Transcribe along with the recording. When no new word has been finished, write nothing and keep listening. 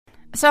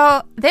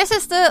So this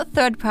is the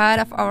third part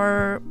of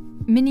our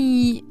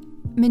mini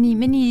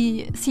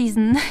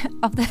season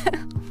of the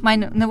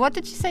what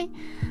did you say?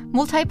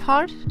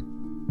 Multi-part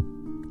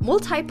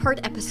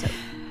episode.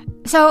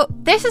 So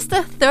this is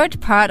the third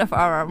part of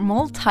our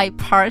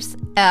multi-part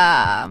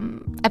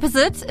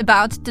episode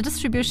about the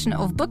distribution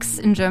of books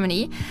in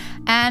Germany,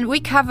 and we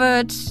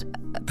covered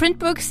print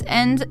books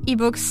and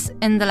ebooks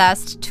in the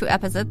last 2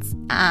 episodes,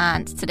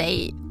 and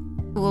today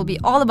will be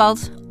all about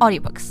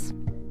audiobooks.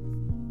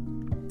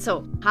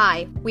 So,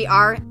 hi, we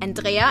are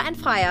Andrea and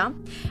Freya,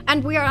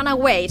 and we are on our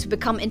way to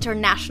become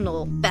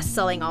international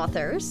best-selling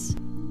authors.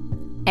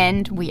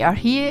 And we are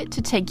here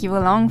to take you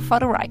along for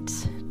the ride.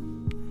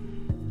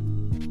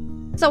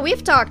 So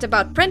we've talked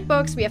about print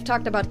books, we have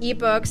talked about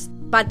ebooks,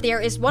 but there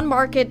is one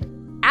market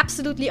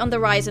absolutely on the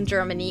rise in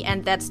Germany,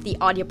 and that's the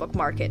audiobook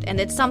market. And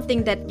it's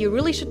something that you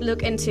really should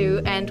look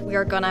into, and we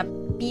are gonna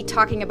be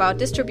talking about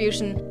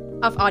distribution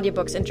of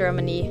audiobooks in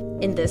Germany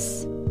in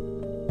this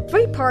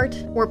part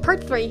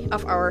 3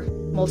 of our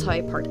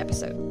multi-part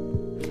episode.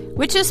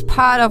 Which is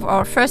part of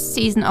our first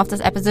season of this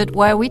episode,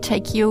 where we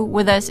take you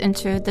with us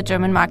into the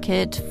German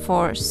market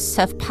for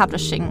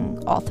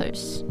self-publishing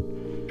authors.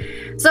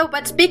 So,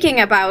 but speaking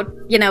about,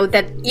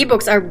 that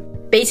ebooks are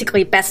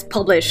basically best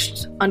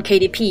published on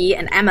KDP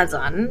and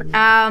Amazon,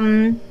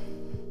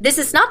 this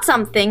is not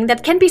something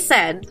that can be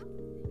said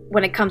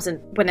when it comes to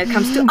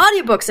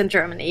audiobooks in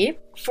Germany,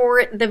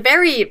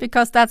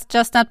 because that's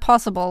just not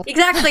possible.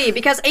 Exactly,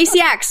 because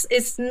ACX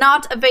is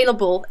not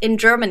available in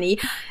Germany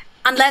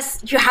unless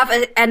you have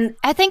an.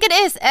 I think it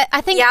is. I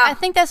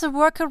think there's a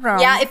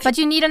workaround. Yeah, but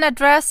you need an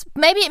address.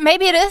 Maybe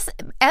it is.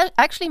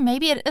 Actually,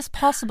 maybe it is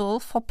possible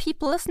for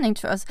people listening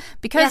to us,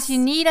 because you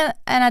need an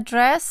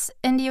address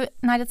in the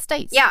United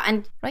States. Yeah,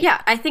 and right?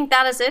 Yeah, I think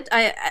that is it.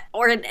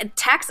 Or a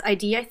tax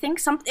ID. I think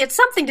it's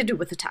something to do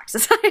with the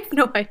taxes. I have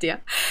no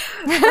idea.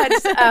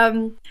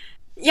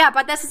 But,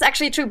 but this is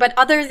actually true. But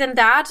other than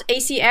that,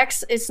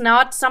 ACX is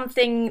not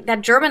something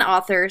that German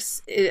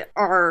authors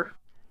are,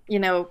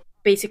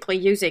 basically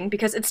using,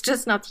 because it's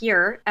just not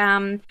here.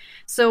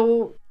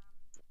 So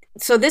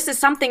this is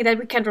something that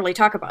we can't really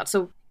talk about.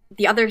 So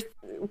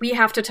we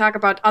have to talk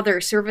about other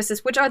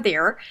services which are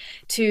there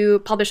to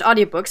publish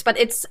audiobooks, but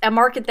it's a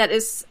market that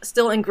is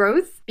still in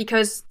growth,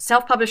 because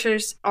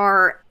self-publishers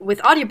with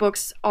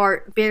audiobooks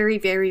are very,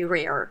 very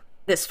rare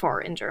this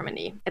far in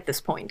Germany at this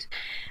point.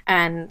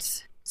 And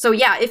so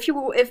if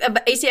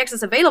ACX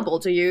is available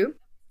to you,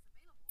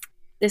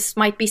 this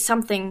might be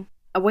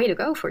a way to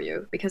go for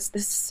you, because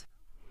this.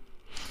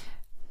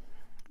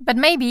 But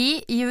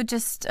maybe you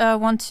just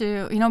want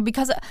to,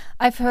 because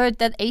I've heard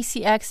that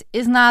ACX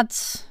is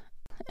not.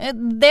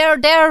 There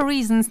are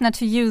reasons not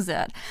to use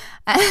it.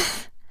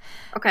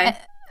 Okay,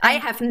 I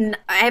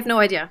have no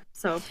idea.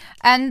 So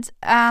and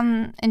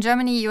in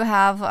Germany you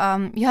have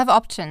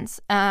options,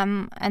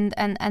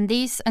 and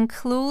these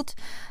include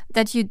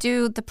that you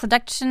do the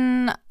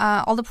production,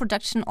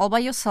 all by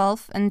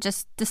yourself, and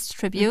just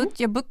distribute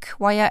your book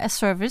via a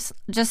service,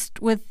 just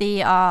with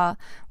the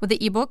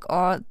ebook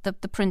or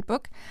the print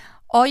book.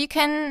 Or you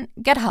can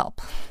get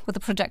help with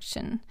the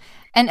production.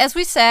 And as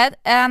we said,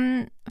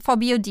 for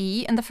BOD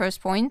in the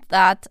first point,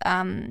 that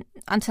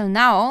until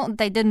now,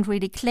 they didn't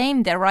really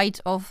claim their right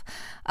of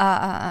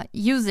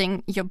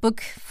using your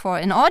book for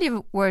an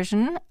audio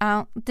version.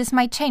 This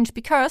might change,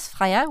 because,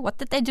 Freya, what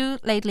did they do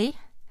lately?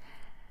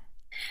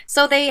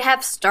 So they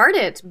have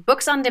started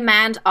Books on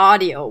Demand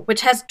Audio,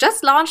 which has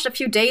just launched a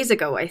few days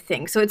ago, I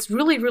think. So it's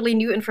really, really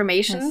new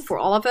information for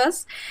all of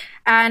us.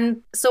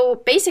 And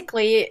so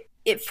basically,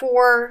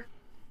 for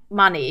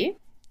money,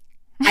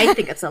 I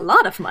think it's a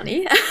lot of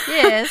money.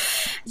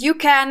 Yes. You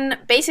can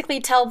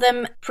basically tell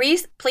them,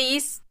 please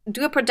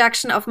do a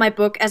production of my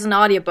book as an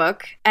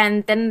audiobook,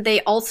 and then they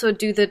also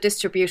do the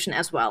distribution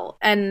as well.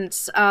 And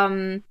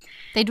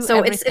they do so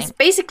everything. It's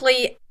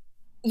basically,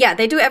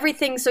 they do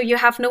everything. So you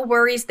have no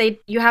worries.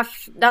 You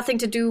have nothing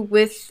to do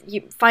with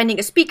finding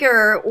a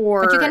speaker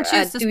or but you can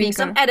choose doing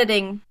some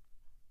editing.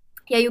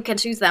 Yeah, you can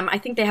choose them. I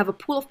think they have a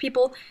pool of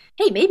people.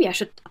 Hey, maybe I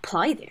should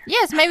apply there.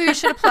 Yes, maybe we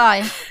should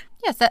apply.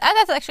 Yes,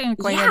 that's actually a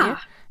great idea.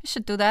 You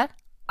should do that.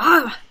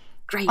 Oh,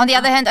 great. On the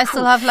other hand, I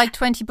still have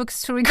 20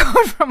 books to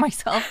record for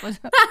myself.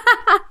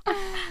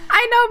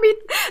 I know, me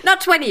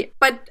not 20,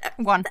 but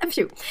a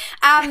few.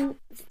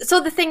 So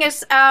the thing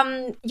is,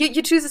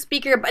 you choose a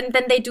speaker, and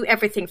then they do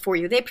everything for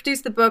you. They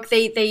produce the book.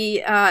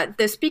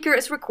 The speaker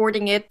is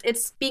recording it.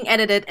 It's being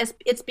edited.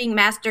 It's being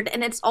mastered,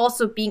 and it's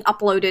also being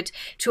uploaded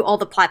to all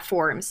the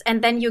platforms.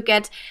 And then you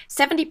get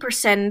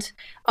 70%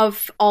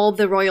 of all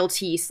the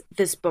royalties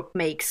this book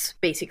makes,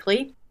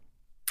 basically.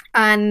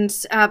 And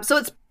so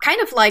it's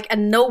kind of like a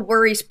no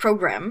worries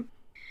program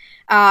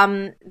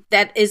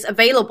that is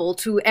available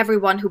to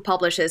everyone who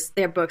publishes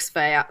their books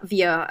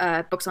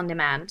via Books on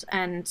Demand.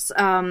 And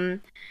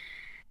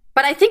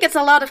but I think it's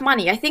a lot of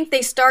money. I think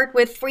they start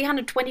with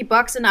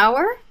 $320 an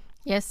hour.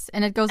 Yes,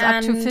 and it goes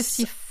up to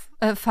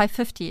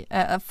 550,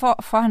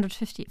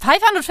 450,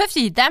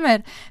 550. Damn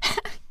it!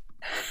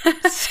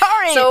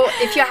 Sorry. So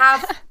if you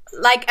have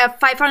like a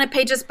 500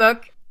 pages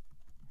book,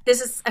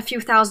 this is a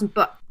few thousand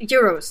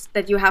euros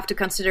that you have to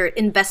consider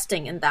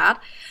investing in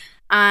that,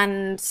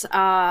 and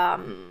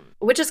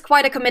which is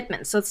quite a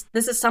commitment. So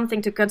this is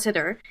something to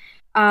consider.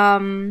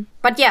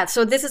 But yeah,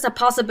 so this is a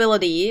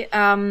possibility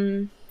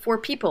for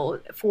people,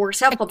 for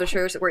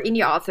self-publishers or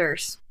indie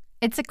authors.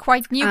 It's a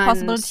quite new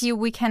possibility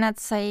we cannot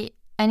say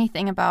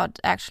anything about,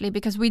 actually,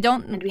 because we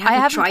don't. And we I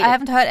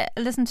haven't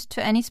listened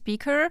to any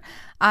speaker.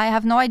 I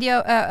have no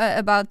idea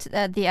about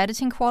the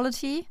editing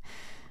quality.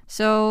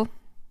 So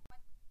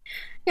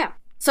yeah.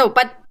 So,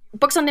 but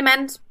Books on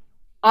Demand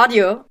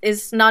Audio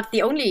is not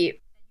the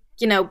only,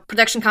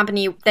 production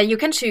company that you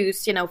can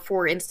choose.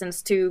 For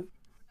instance, to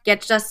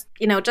get just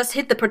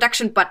hit the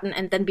production button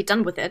and then be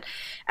done with it.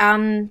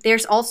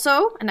 There's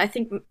also, and I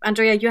think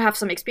Andrea, you have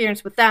some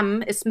experience with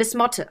them, is Miss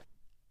Motte.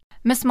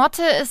 Miss Motte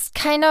is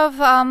kind of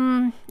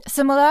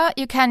similar.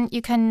 You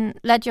can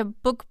let your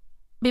book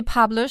be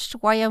published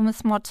via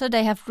Miss Motte.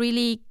 They have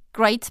really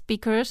great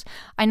speakers.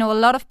 I know a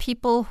lot of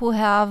people who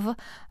have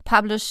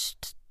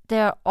published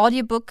their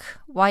audiobook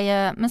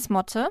via Miss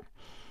Motte,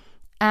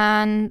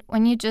 and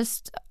when you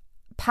just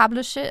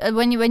publish it,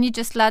 when you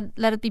just let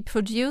it be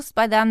produced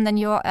by them, then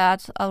you're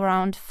at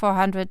around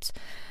 400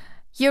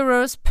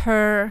 euros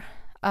per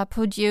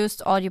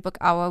produced audiobook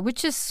hour,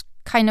 which is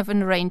kind of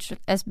in range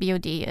as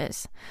BOD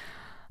is.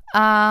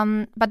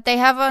 But they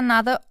have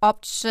another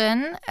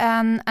option,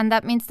 and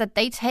that means that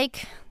they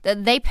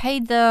pay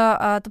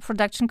the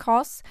production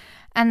costs,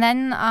 and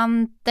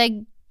then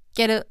they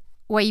get a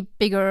way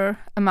bigger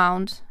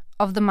amount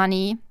of the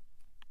money,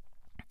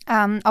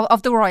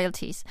 of the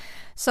royalties.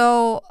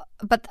 So,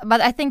 but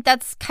I think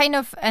that's kind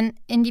of an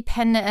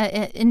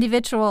independent,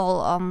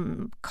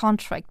 individual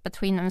contract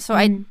between them. So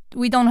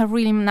we don't have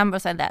really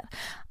numbers like that.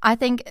 I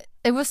think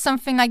it was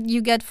something like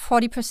you get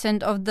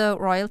 40% of the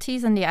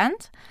royalties in the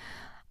end.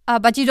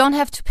 But you don't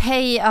have to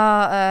pay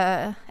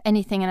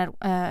anything in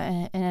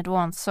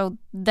advance, so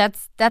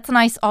that's a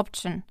nice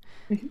option.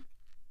 Mm-hmm.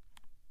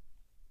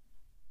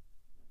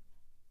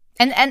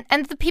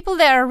 And the people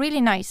there are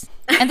really nice,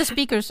 and the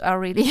speakers are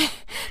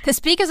the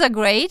speakers are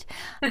great,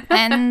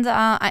 and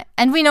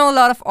we know a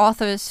lot of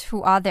authors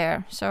who are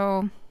there,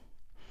 so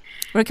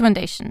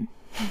recommendation.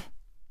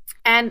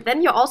 And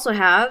then you also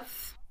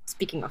have,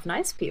 speaking of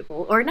nice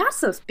people, or not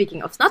so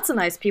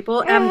nice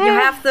people, you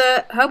have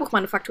the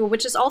Hörbuchmanufaktur,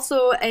 which is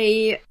also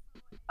a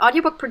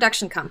audiobook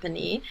production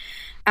company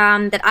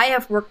that I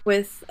have worked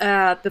with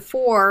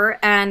before,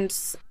 and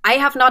I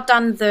have not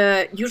done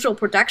the usual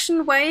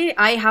production way.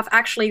 I have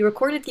actually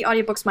recorded the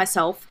audiobooks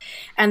myself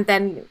and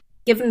then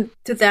given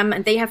to them,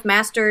 and they have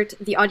mastered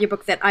the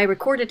audiobook that I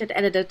recorded and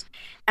edited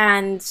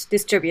and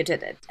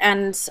distributed it.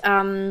 And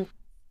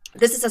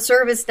this is a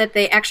service that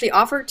they actually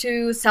offer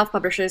to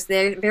self-publishers.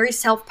 They're very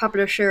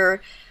self-publisher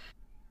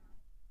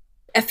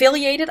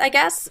affiliated, I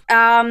guess.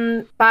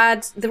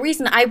 But the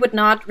reason I would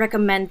not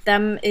recommend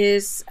them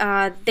is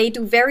they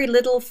do very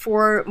little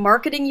for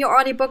marketing your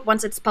audiobook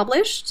once it's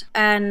published.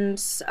 And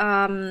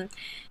the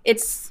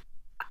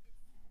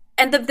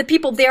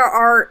people there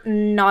are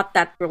not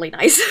that really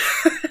nice.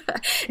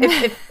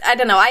 if I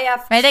don't know, I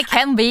have. Well, they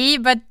can be,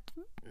 but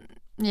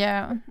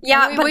yeah.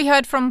 We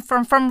heard from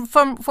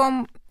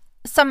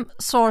some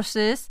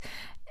sources,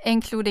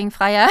 including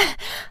Freya,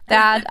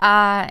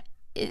 that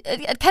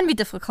it can be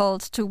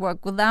difficult to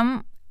work with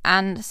them.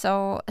 And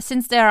so,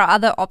 since there are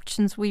other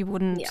options, we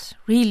wouldn't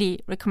really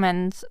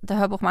recommend the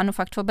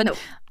Hörbuchmanufaktur. But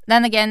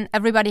then again,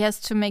 everybody has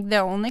to make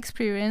their own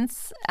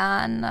experience.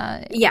 And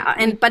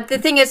but the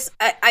thing is,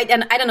 I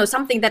don't know,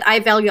 something that I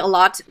value a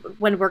lot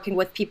when working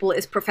with people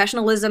is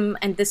professionalism,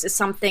 and this is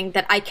something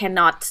that I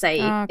cannot say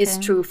is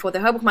true for the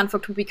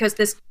Hörbuchmanufaktur, because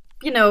this,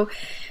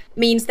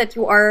 means that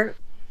you are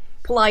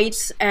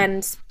polite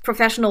and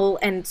professional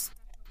and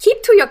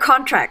keep to your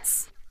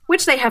contracts,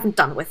 which they haven't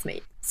done with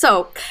me.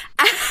 So,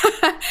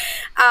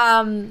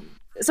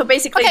 so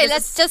basically,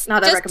 let's just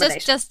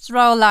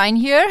draw a line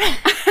here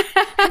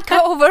and go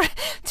over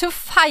to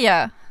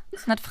Feyr.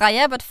 It's not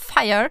Freya, but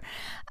Feyr,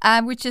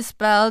 which is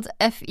spelled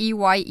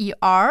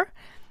Feyr,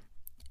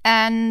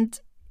 and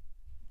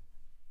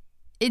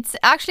it's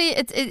actually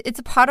it's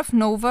a part of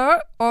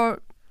Nova,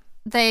 or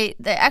they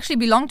actually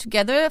belong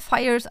together.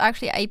 Feyr is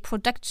actually a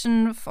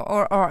production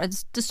or a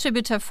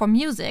distributor for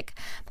music,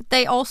 but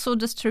they also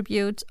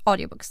distribute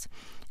audiobooks.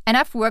 And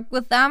I've worked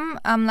with them,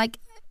 like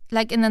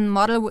in a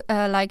model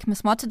like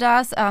Miss Motte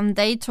does.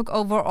 They took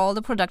over all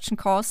the production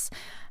costs,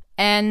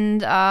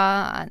 and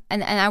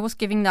I was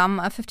giving them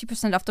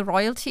 50% of the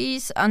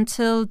royalties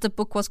until the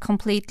book was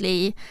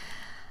completely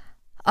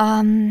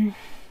paid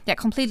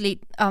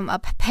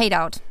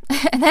out.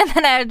 And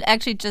then I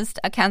actually just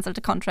canceled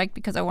the contract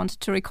because I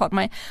wanted to record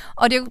my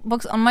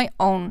audiobooks on my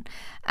own.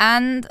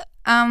 And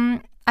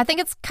I think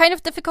it's kind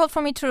of difficult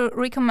for me to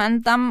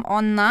recommend them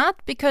or not,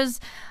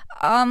 because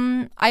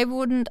I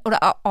wouldn't, or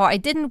I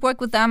didn't work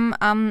with them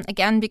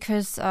again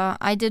because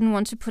I didn't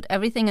want to put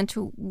everything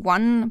into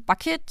one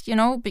bucket,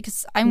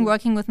 because I'm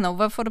working with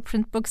Nova for the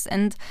print books,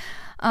 and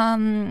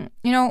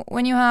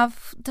when you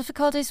have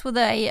difficulties with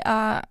a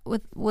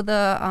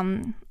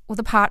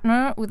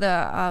partner, with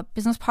a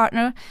business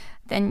partner,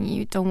 then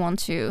you don't want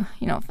to,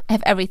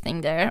 have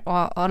everything there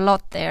or a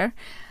lot there.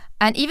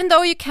 And even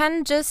though you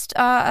can just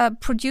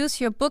produce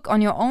your book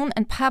on your own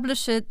and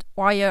publish it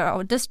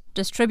or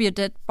distribute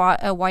it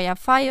via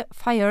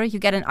Fire, you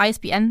get an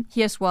ISBN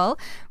here as well,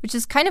 which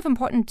is kind of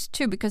important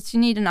too, because you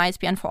need an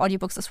ISBN for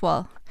audiobooks as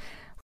well.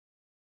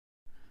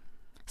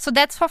 So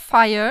that's for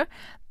Fire.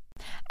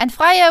 And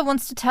Freya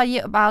wants to tell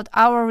you about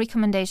our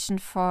recommendation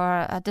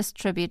for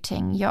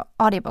distributing your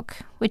audiobook,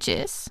 which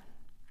is...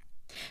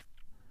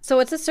 So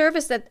it's a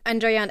service that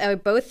Andrea and I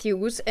both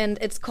use, and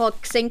it's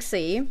called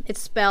Xingxi. It's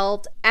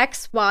spelled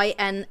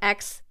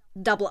XYNXII.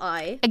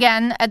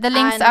 Again, the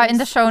links are in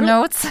the show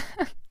notes.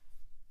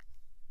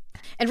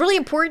 And really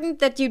important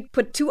that you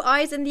put 2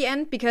 I's in the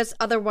end, because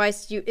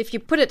otherwise, if you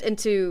put it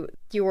into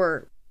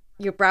your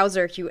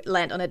browser, you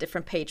land on a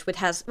different page, which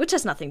has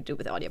nothing to do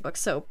with audiobooks.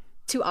 So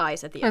 2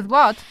 I's at the end. With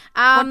what?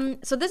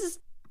 So this is...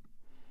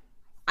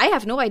 I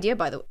have no idea,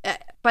 by the way.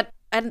 But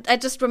I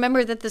just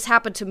remember that this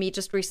happened to me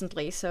just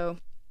recently, so...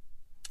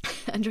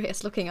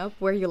 Andrea's looking up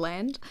where you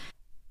land.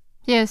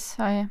 Yes,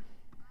 I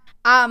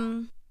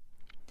am.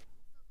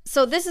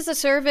 So this is a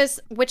service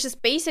which is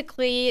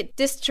basically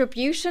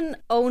distribution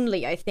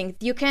only, I think.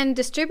 You can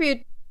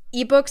distribute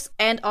ebooks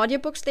and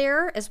audiobooks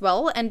there as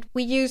well, and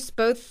we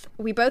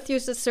both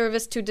use this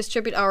service to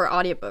distribute our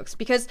audiobooks,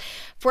 because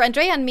for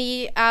Andrea and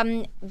me,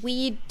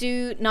 we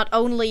do not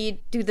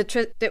only do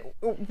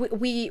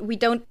we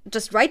don't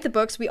just write the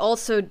books, we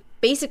also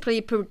basically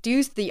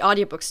produce the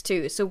audiobooks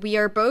too. So we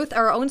are both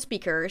our own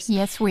speakers.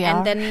 Yes, we are.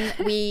 And then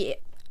we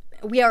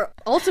are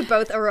also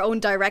both our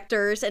own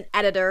directors and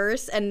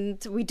editors,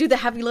 and we do the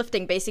heavy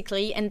lifting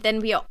basically. And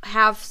then we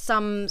have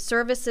some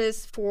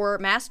services for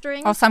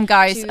mastering. Or some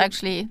guys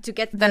actually.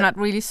 They're not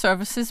really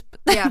services,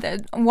 but they're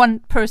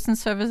one-person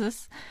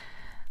services.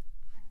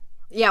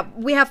 Yeah,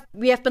 we have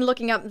been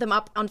looking them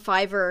up on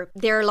Fiverr.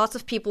 There are lots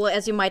of people,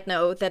 as you might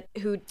know,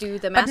 who do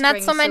the mastering. But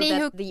not so many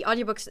the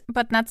audiobooks.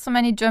 But not so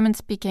many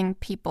German-speaking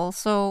people.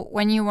 So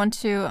when you want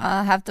to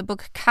have the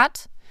book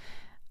cut,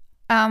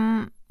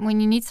 when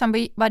you need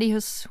somebody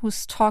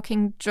who's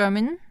talking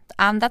German,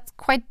 that's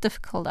quite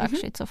difficult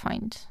actually to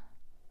find.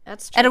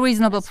 That's true. At a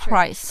reasonable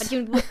price.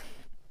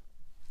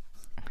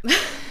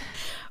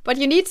 But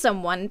you need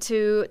someone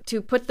to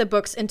put the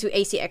books into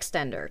ACX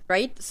standard,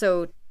 right?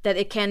 So that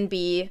it can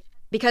be...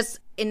 Because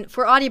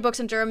for audiobooks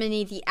in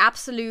Germany, the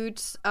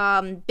absolute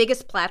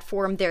biggest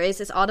platform there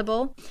is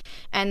Audible.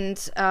 And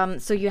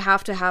so you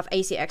have to have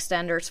ACX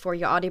standards for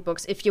your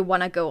audiobooks if you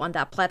want to go on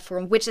that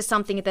platform, which is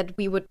something that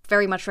we would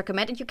very much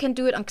recommend. And you can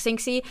do it on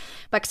Xingxi,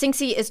 but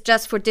Xingxi is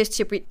just for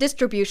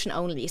distribution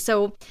only.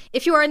 So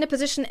if you are in a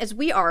position as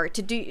we are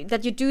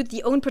you do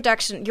your own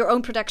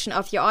production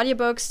of your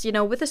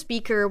audiobooks, with a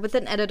speaker, with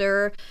an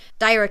editor,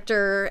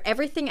 director,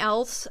 everything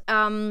else.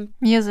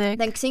 Music.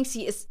 Then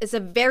Xingxi is a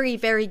very,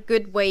 very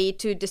good way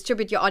to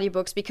distribute your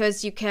audiobooks,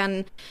 because you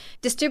can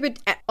distribute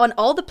on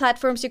all the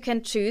platforms you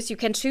can choose. You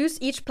can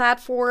choose each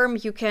platform.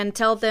 You can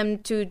tell them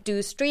to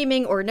do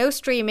streaming or no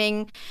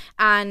streaming,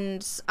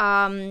 and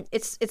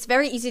it's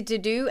very easy to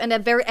do, and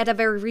at a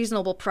very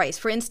reasonable price.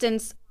 For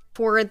instance,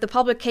 for the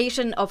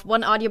publication of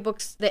one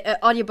audiobook,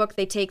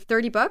 they take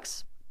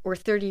 $30 or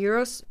 30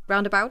 euros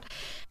roundabout,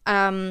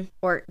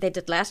 or they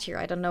did last year.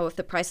 I don't know if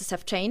the prices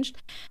have changed,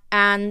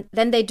 and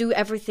then they do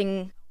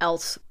everything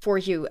else for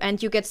you,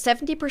 and you get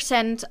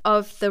 70%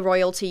 of the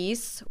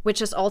royalties, which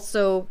is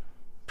also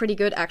pretty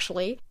good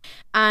actually.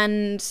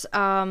 And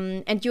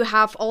you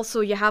have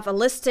a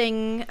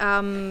listing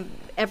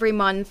every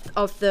month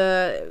of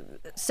the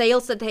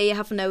sales that they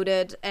have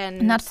noted,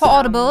 and not for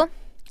Audible.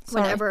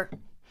 Whenever.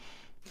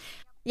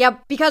 Yeah,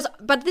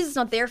 but this is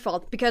not their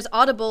fault, because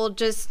Audible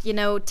just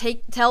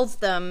tells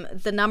them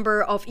the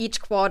number of each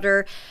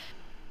quarter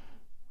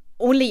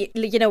only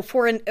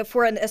for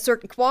a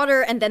certain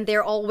quarter, and then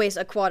they're always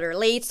a quarter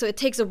late, so it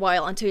takes a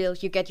while until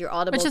you get your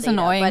Audible data. Which is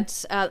annoying.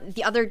 But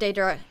the other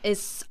data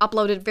is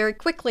uploaded very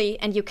quickly,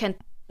 and you can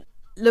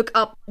look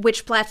up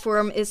which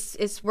platform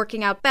is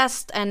working out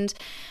best, and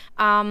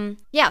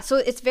so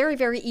it's very,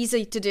 very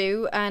easy to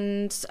do,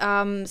 and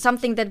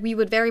something that we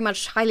would very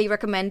much highly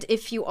recommend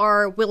if you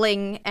are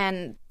willing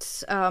and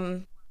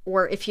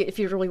or if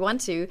you really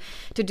want to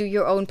do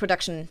your own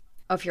production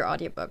of your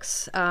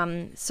audiobooks.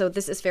 So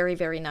this is very,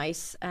 very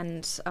nice,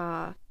 and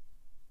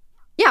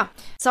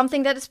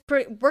something that is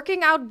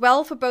working out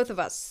well for both of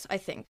us, I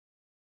think.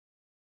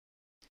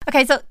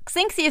 Okay, so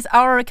Xingxi is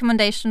our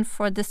recommendation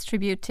for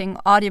distributing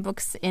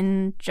audiobooks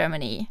in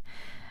Germany.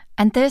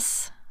 And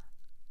this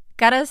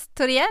got us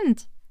to the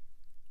end.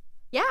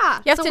 Yeah,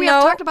 so we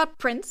have talked about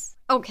Prince.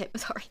 Okay,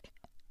 sorry.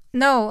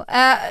 No,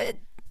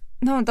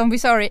 don't be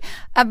sorry.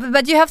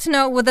 But you have to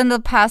know, within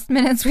the past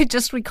minutes, we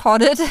just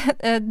recorded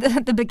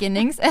the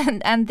beginnings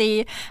and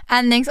the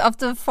endings of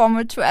the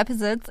former 2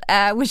 episodes,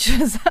 which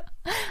was...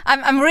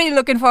 I'm really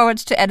looking forward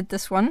to edit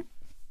this one,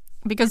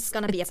 because it's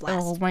going to be a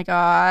blast. Oh my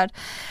God.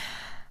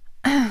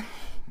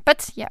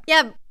 But yeah.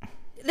 Yeah,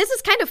 this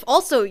is kind of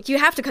also, you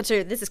have to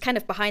consider, this is kind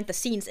of behind the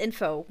scenes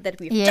info that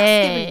we've just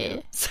given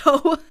you.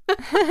 So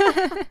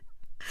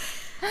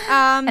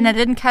And I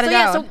didn't cut it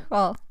out. So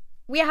well,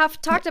 we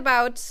have talked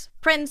about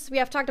prints, we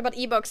have talked about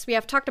ebooks, we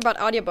have talked about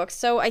audiobooks.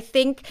 So I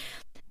think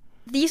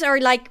these are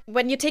like,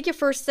 when you take your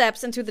first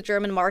steps into the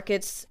German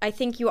markets, I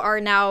think you are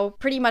now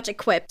pretty much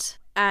equipped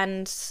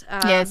and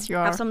yes, you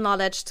are. have some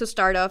knowledge to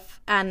start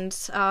off. And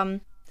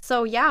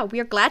so, yeah, we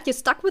are glad you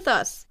stuck with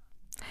us.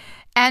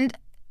 And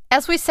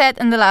as we said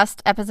in the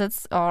last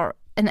episodes, or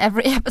in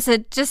every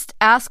episode, just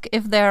ask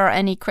if there are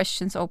any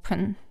questions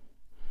open.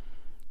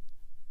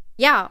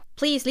 Yeah,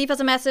 please leave us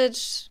a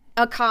message,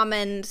 a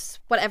comment,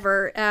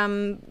 whatever,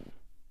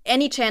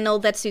 any channel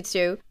that suits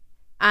you.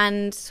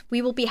 And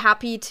we will be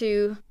happy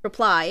to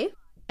reply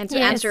and to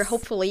answer,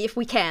 hopefully, if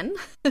we can.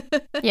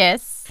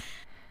 Yes.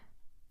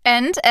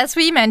 And as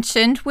we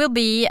mentioned, we'll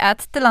be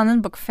at the London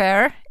Book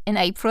Fair in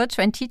April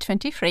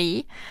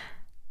 2023.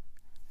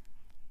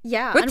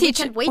 Yeah,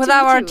 with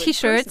our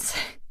t-shirts.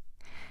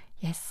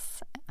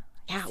 Yes.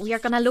 Yeah, we are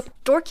going to look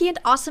dorky and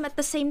awesome at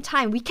the same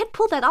time. We can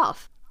pull that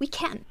off. We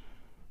can.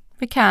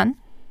 We can.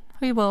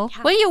 We will.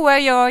 Yeah. Will you wear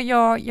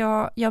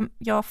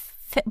your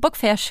book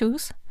fair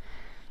shoes?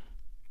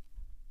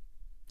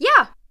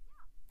 Yeah.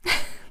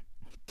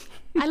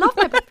 I love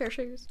my book fair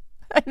shoes.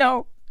 I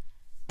know.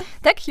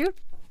 They're cute.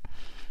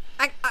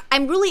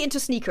 I'm really into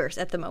sneakers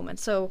at the moment,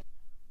 so...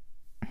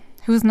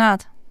 Who's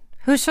not?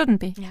 Who shouldn't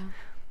be? Yeah.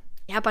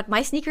 Yeah, but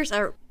my sneakers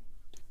are,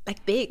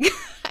 like, big.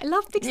 I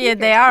love big sneakers. Yeah,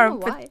 they are. I don't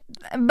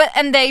know why.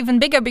 And they're even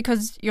bigger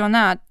because you're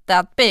not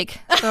that big,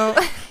 so...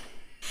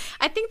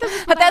 I think this is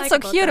what But that's so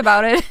cute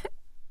about it.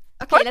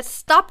 Okay, let's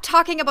stop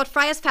talking about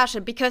Freya's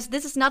fashion, because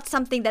this is not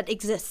something that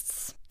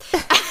exists.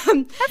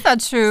 That's not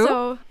true.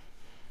 So,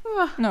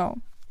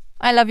 no.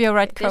 I love your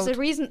red coat.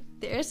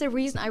 There's a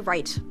reason I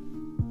write.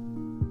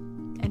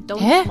 And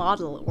don't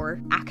model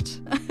or act.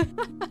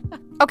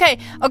 Okay.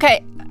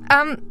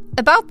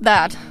 About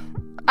that.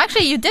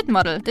 Actually, you did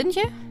model, didn't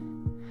you?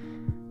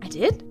 I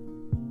did?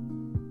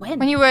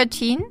 When you were a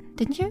teen,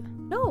 didn't you?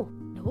 No.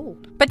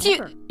 But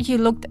never. you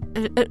looked.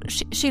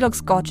 She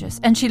looks gorgeous,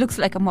 and she looks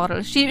like a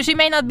model. She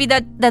may not be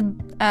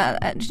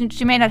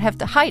she may not have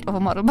the height of a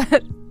model,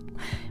 but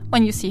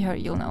when you see her,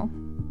 you'll know.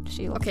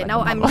 She looks okay, like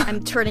now a model.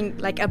 I'm turning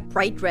like a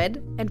bright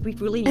red, and we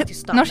really need to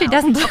stop. No, she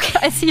doesn't. Okay.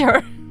 I see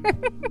her.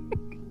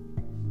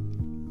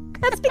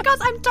 That's because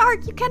I'm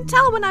dark. You can't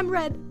tell when I'm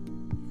red.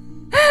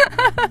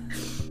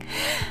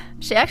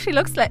 She actually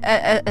looks like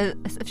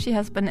as if she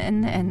has been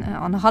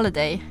on a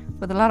holiday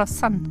with a lot of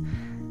sun.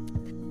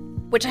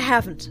 Which I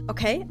haven't,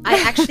 okay? I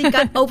actually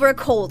got over a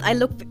cold.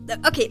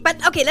 Okay,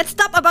 let's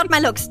stop about my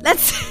looks.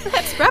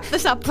 Let's wrap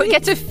this up, please. We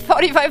get to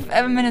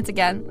 45 minutes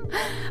again.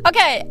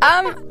 Okay,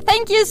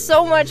 thank you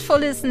so much for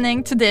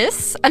listening to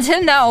this.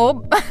 Until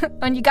now,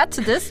 when you got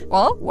to this,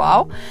 well,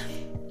 wow.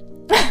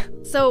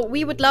 So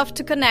we would love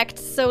to connect.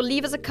 So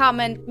leave us a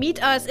comment,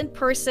 meet us in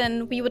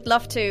person. We would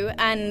love to.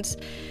 And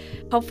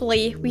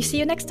hopefully we see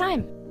you next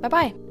time.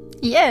 Bye-bye.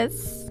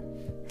 Yes.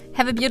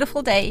 Have a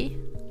beautiful day.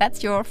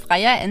 That's your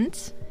Freya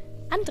and...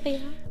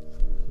 Andrea.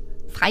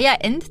 Freya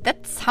and...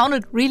 That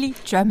sounded really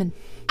German.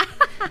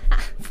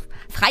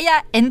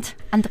 Freya and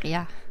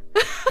Andrea.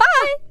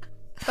 Bye.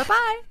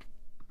 Bye-bye.